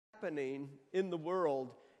happening in the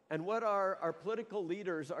world and what our political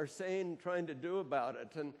leaders are saying, trying to do about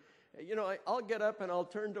it. And, I'll get up and I'll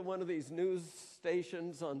turn to one of these news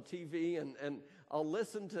stations on TV and I'll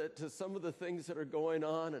listen to some of the things that are going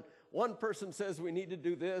on. And one person says we need to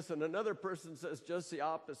do this and another person says just the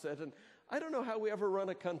opposite. And I don't know how we ever run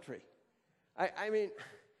a country. I mean,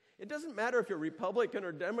 it doesn't matter if you're Republican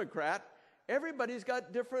or Democrat. Everybody's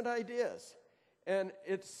got different ideas. And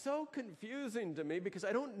it's so confusing to me because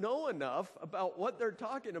I don't know enough about what they're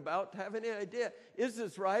talking about to have any idea, is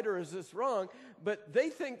this right or is this wrong? But they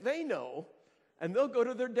think they know, and they'll go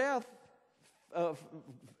to their death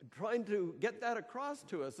trying to get that across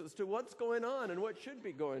to us as to what's going on and what should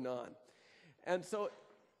be going on. And so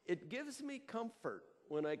it gives me comfort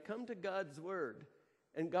when I come to God's Word,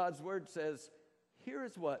 and God's Word says,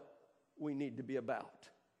 here's what we need to be about.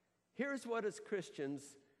 Here's what, as Christians,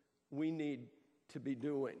 we need to be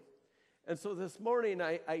doing. And so this morning,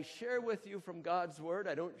 I share with you from God's Word.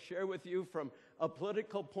 I don't share with you from a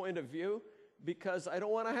political point of view because I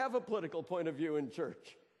don't want to have a political point of view in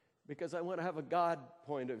church, because I want to have a God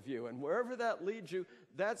point of view. And wherever that leads you,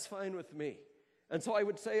 that's fine with me. And so I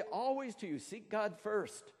would say always to you, seek God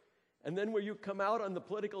first. And then where you come out on the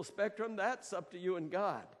political spectrum, that's up to you and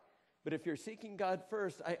God. But if you're seeking God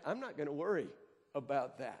first, I'm not going to worry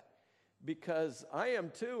about that, because I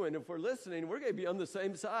am too, and if we're listening, we're going to be on the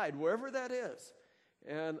same side, wherever that is.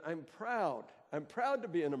 And I'm proud. I'm proud to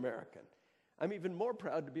be an American. I'm even more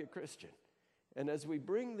proud to be a Christian. And as we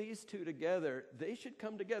bring these two together, they should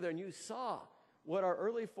come together. And you saw what our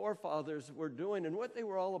early forefathers were doing and what they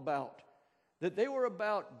were all about. That they were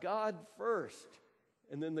about God first,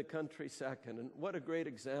 and then the country second. And what a great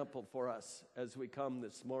example for us as we come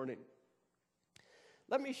this morning.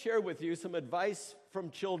 Let me share with you some advice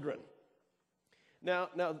from children. Now,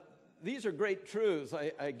 these are great truths,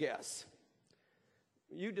 I guess.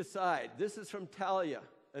 You decide. This is from Talia,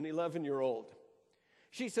 an 11-year-old.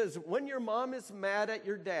 She says, when your mom is mad at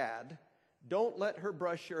your dad, don't let her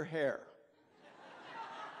brush your hair.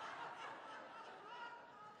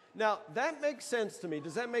 Now, that makes sense to me.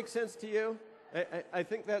 Does that make sense to you? I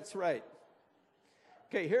think that's right.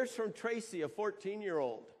 Okay, here's from Tracy, a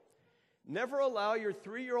 14-year-old. Never allow your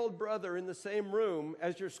 3-year-old brother in the same room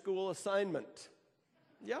as your school assignment.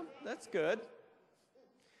 Yeah, that's good.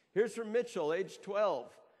 Here's from Mitchell, age 12.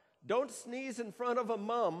 Don't sneeze in front of a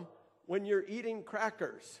mom when you're eating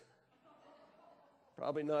crackers.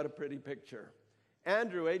 Probably not a pretty picture.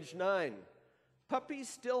 Andrew, age 9. Puppies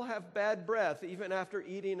still have bad breath even after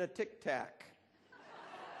eating a Tic Tac.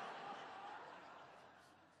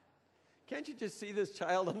 Can't you just see this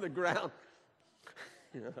child on the ground?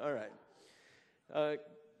 All right.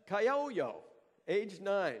 Kayoyo, age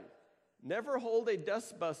 9. Never hold a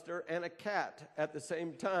dustbuster and a cat at the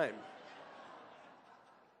same time.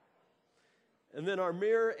 And then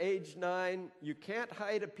Armir, age 9. You can't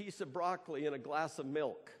hide a piece of broccoli in a glass of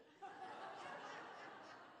milk.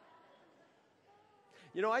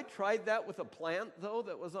 I tried that with a plant, though,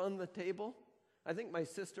 that was on the table. I think my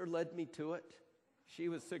sister led me to it. She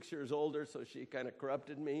was 6 years older, so she kind of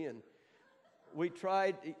corrupted me. And we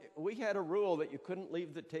had a rule that you couldn't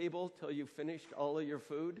leave the table till you finished all of your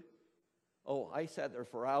food. Oh, I sat there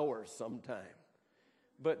for hours sometime.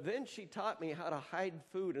 But then she taught me how to hide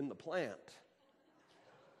food in the plant.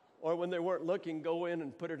 Or when they weren't looking, go in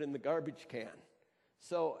and put it in the garbage can.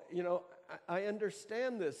 So, I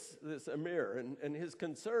understand this Amir and his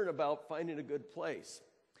concern about finding a good place.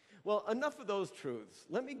 Well, enough of those truths.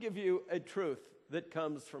 Let me give you a truth that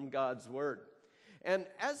comes from God's Word. And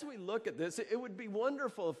as we look at this, it would be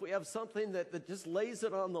wonderful if we have something that just lays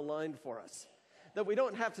it on the line for us. That we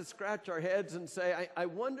don't have to scratch our heads and say, I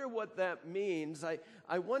wonder what that means.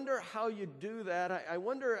 I wonder how you do that. I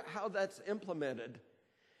wonder how that's implemented.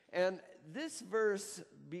 And this verse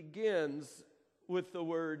begins with the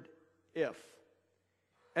word if.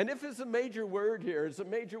 And if is a major word here. It's a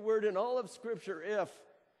major word in all of Scripture, if.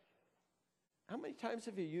 How many times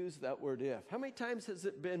have you used that word if? How many times has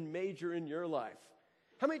it been major in your life?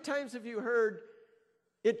 How many times have you heard,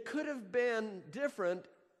 it could have been different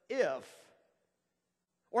if?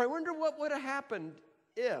 Or I wonder what would have happened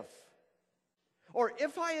if? Or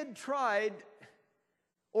if I had tried,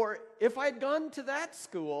 or if I'd gone to that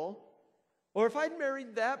school, or if I'd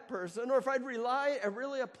married that person, or if I'd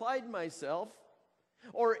really applied myself,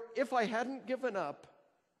 or if I hadn't given up,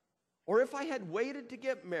 or if I had waited to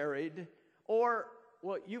get married, or,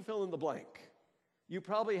 well, you fill in the blank. You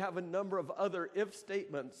probably have a number of other if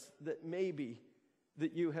statements that maybe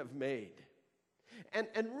that you have made. And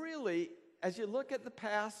really, as you look at the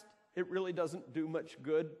past, it really doesn't do much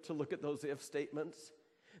good to look at those if statements,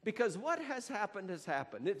 Because what has happened has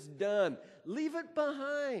happened. It's done. Leave it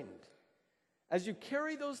behind. As you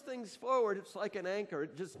carry those things forward, it's like an anchor.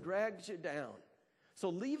 It just drags you down. So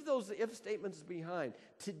leave those if statements behind.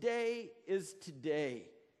 Today is today.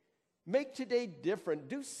 Make today different.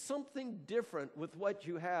 Do something different with what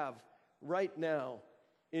you have right now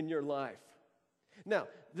in your life. Now,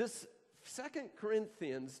 this 2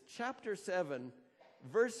 Corinthians chapter 7,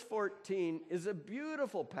 verse 14 is a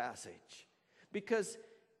beautiful passage because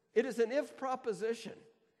it is an if proposition.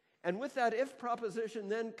 And with that if proposition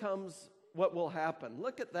then comes what will happen.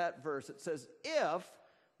 Look at that verse. It says, if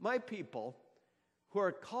my people who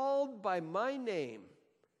are called by my name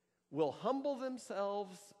will humble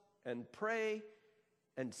themselves and pray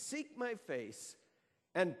and seek my face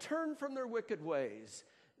and turn from their wicked ways,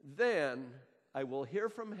 then I will hear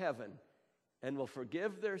from heaven and will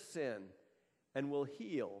forgive their sin and will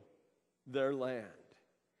heal their land.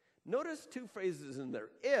 Notice two phrases in there.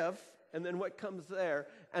 If, and then what comes there,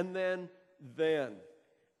 and then.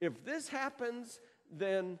 If this happens,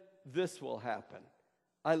 then this will happen.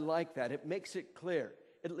 I like that. It makes it clear.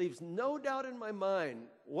 It leaves no doubt in my mind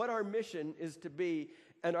what our mission is to be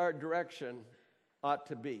and our direction ought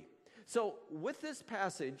to be. So with this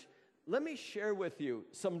passage, let me share with you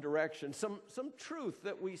some direction, some truth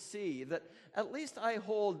that we see that at least I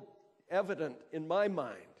hold evident in my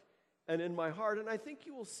mind and in my heart, and I think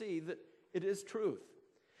you will see that it is truth.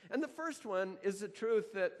 And the first one is the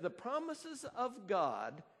truth that the promises of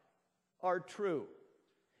God are true.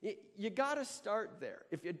 You got to start there.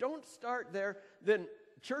 If you don't start there, then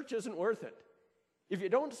church isn't worth it. If you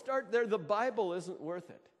don't start there, the Bible isn't worth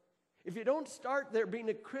it. If you don't start there, being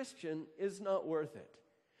a Christian is not worth it.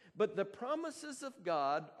 But the promises of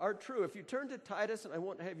God are true. If you turn to Titus, and I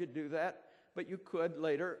won't have you do that, but you could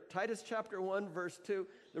later. Titus chapter 1, verse 2.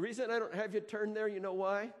 The reason I don't have you turn there, you know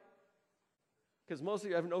why? Because most of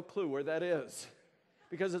you have no clue where that is.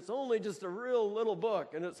 Because it's only just a real little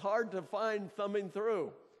book, and it's hard to find thumbing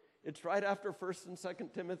through. It's right after 1st and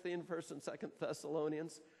 2nd Timothy and 1st and 2nd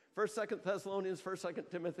Thessalonians. 1st, 2nd Thessalonians, 1st, 2nd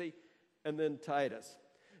Timothy, and then Titus.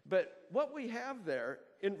 But what we have there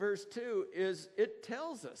in verse 2 is it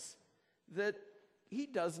tells us that he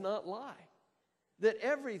does not lie. That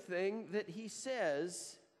everything that he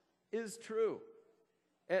says is true.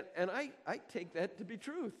 And I take that to be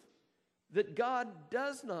truth. That God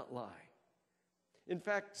does not lie. In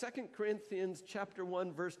fact, 2 Corinthians chapter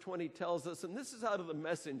 1, verse 20 tells us, and this is out of the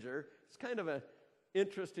Messenger. It's kind of an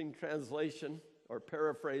interesting translation or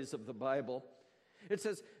paraphrase of the Bible. It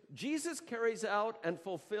says, Jesus carries out and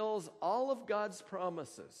fulfills all of God's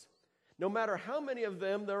promises, no matter how many of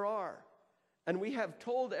them there are. And we have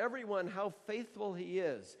told everyone how faithful he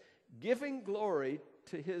is, giving glory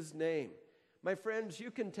to his name. My friends,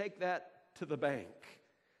 you can take that to the bank.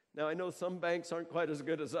 Now, I know some banks aren't quite as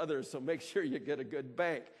good as others, so make sure you get a good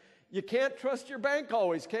bank. You can't trust your bank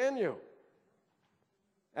always, can you?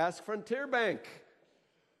 Ask Frontier Bank.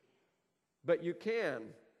 But you can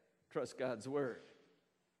trust God's word.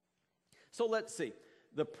 So let's see.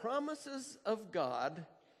 The promises of God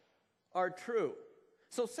are true.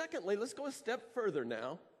 So secondly, let's go a step further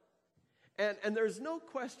now. And there's no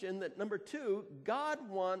question that number 2, God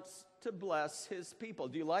wants to bless his people.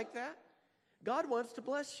 Do you like that? God wants to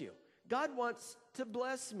bless you. God wants to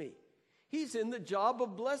bless me. He's in the job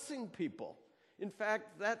of blessing people. In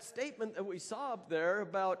fact, that statement that we saw up there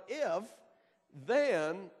about if,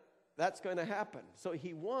 then, that's going to happen. So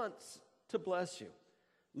he wants to bless you.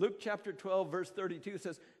 Luke chapter 12, verse 32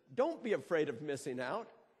 says, don't be afraid of missing out.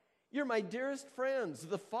 You're my dearest friends.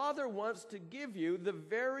 The Father wants to give you the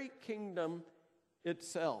very kingdom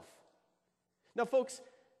itself. Now, folks,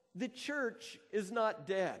 the church is not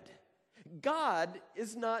dead. God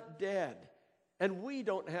is not dead. And we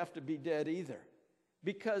don't have to be dead either.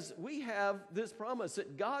 Because we have this promise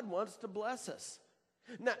that God wants to bless us.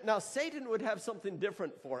 Now, Satan would have something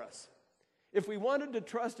different for us. If we wanted to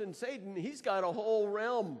trust in Satan, he's got a whole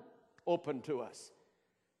realm open to us.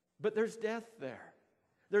 But there's death there.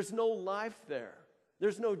 There's no life there.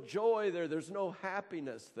 There's no joy there. There's no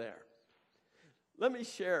happiness there. Let me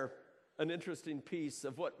share an interesting piece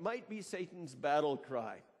of what might be Satan's battle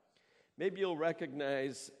cry. Maybe you'll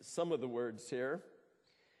recognize some of the words here.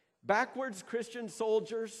 Backwards Christian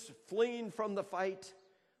soldiers fleeing from the fight,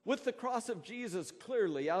 with the cross of Jesus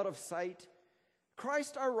clearly out of sight.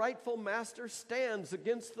 Christ, our rightful master, stands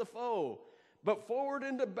against the foe, but forward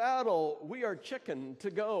into battle we are chicken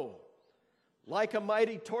to go. Like a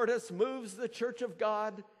mighty tortoise moves the church of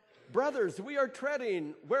God. Brothers, we are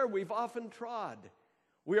treading where we've often trod.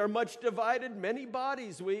 We are much divided, many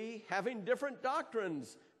bodies we, having different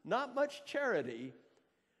doctrines, not much charity.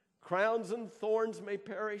 Crowns and thorns may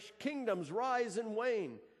perish, kingdoms rise and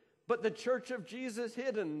wane, but the church of Jesus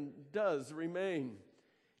hidden does remain.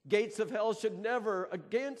 Gates of hell should never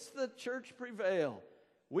against the church prevail.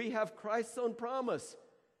 We have Christ's own promise,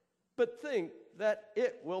 but think that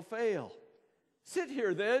it will fail. Sit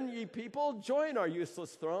here then, ye people, join our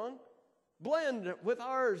useless throng. Blend with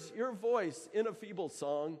ours your voice in a feeble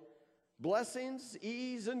song. Blessings,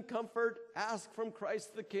 ease, and comfort ask from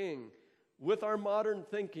Christ the King. With our modern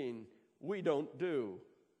thinking, we don't do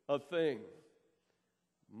a thing.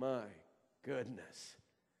 My goodness.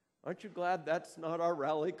 Aren't you glad that's not our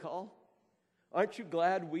rally call? Aren't you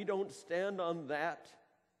glad we don't stand on that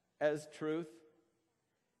as truth?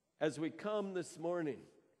 As we come this morning,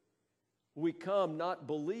 we come not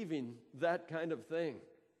believing that kind of thing,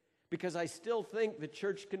 because I still think the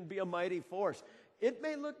church can be a mighty force. It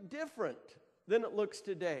may look different than it looks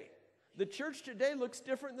today. The church today looks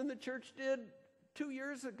different than the church did 2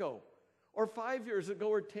 years ago, or 5 years ago,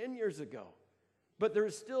 or 10 years ago. But there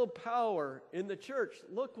is still power in the church.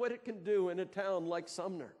 Look what it can do in a town like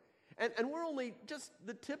Sumner. And we're only just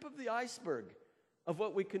the tip of the iceberg of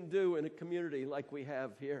what we can do in a community like we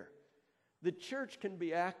have here. The church can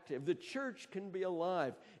be active. The church can be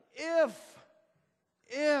alive if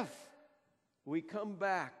we come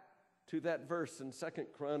back to that verse in 2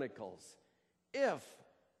 Chronicles. If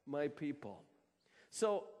my people.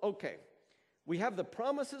 So, okay, we have the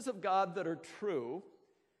promises of God that are true.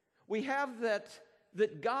 We have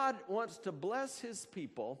that God wants to bless his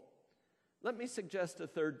people. Let me suggest a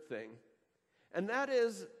third thing, and that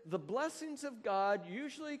is the blessings of God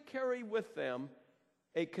usually carry with them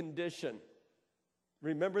a condition.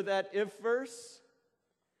 Remember that if verse?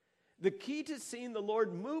 The key to seeing the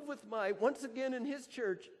Lord move with might, once again in his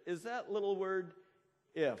church, is that little word,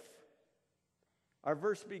 if. Our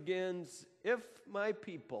verse begins, if my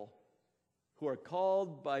people who are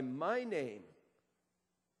called by my name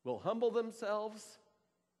will humble themselves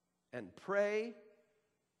and pray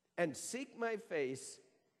and seek my face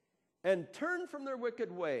and turn from their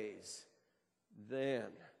wicked ways, then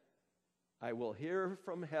I will hear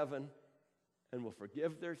from heaven and will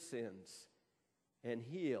forgive their sins and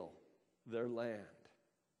heal their land.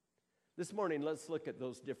 This morning, let's look at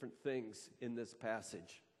those different things in this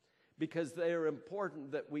passage, because they are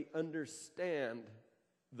important that we understand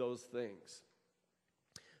those things.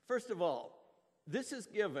 First of all, this is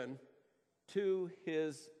given to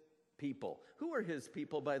his people. Who are his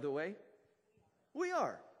people, by the way? We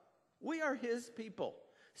are. We are his people.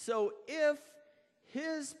 So if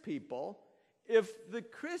his people, if the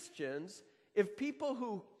Christians, if people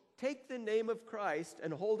who take the name of Christ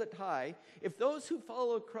and hold it high, if those who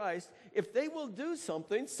follow Christ, if they will do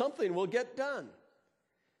something, something will get done.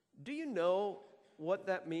 Do you know what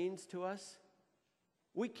that means to us?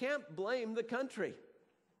 We can't blame the country.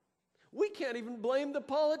 We can't even blame the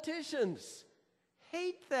politicians.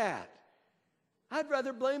 Hate that. I'd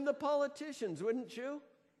rather blame the politicians, wouldn't you?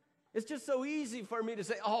 It's just so easy for me to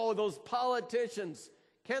say, oh, those politicians,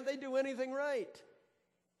 can't they do anything right?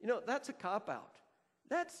 You know, that's a cop-out.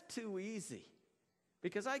 That's too easy.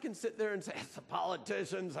 Because I can sit there and say, it's the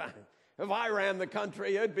politicians. If I ran the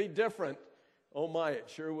country, it'd be different. Oh my, it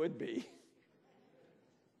sure would be.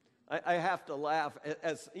 I have to laugh,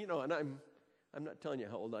 as you know, and I'm not telling you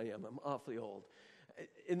how old I am. I'm awfully old.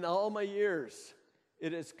 In all my years,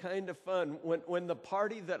 it is kind of fun. When the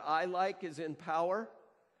party that I like is in power,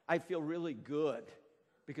 I feel really good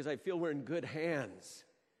because I feel we're in good hands.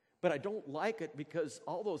 But I don't like it because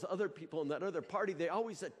all those other people in that other party, they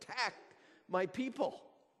always attack my people.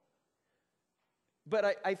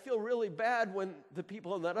 But I feel really bad when the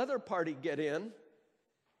people in that other party get in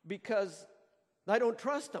because I don't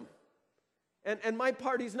trust them. And my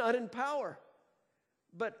party's not in power.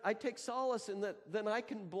 But I take solace in that then I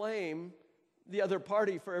can blame the other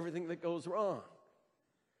party for everything that goes wrong.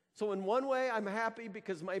 So in one way, I'm happy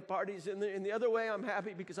because my party's in there. In the other way, I'm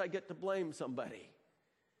happy because I get to blame somebody.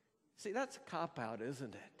 See, that's a cop-out,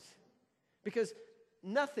 isn't it? Because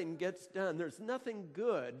nothing gets done. There's nothing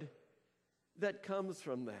good that comes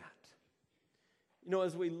from that. You know,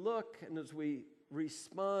 as we look and as we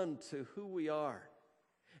respond to who we are,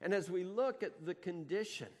 and as we look at the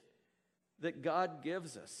condition that God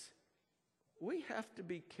gives us, we have to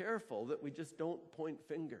be careful that we just don't point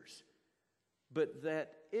fingers, but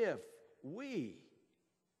that if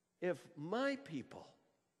my people,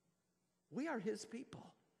 we are his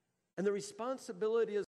people, and the responsibility is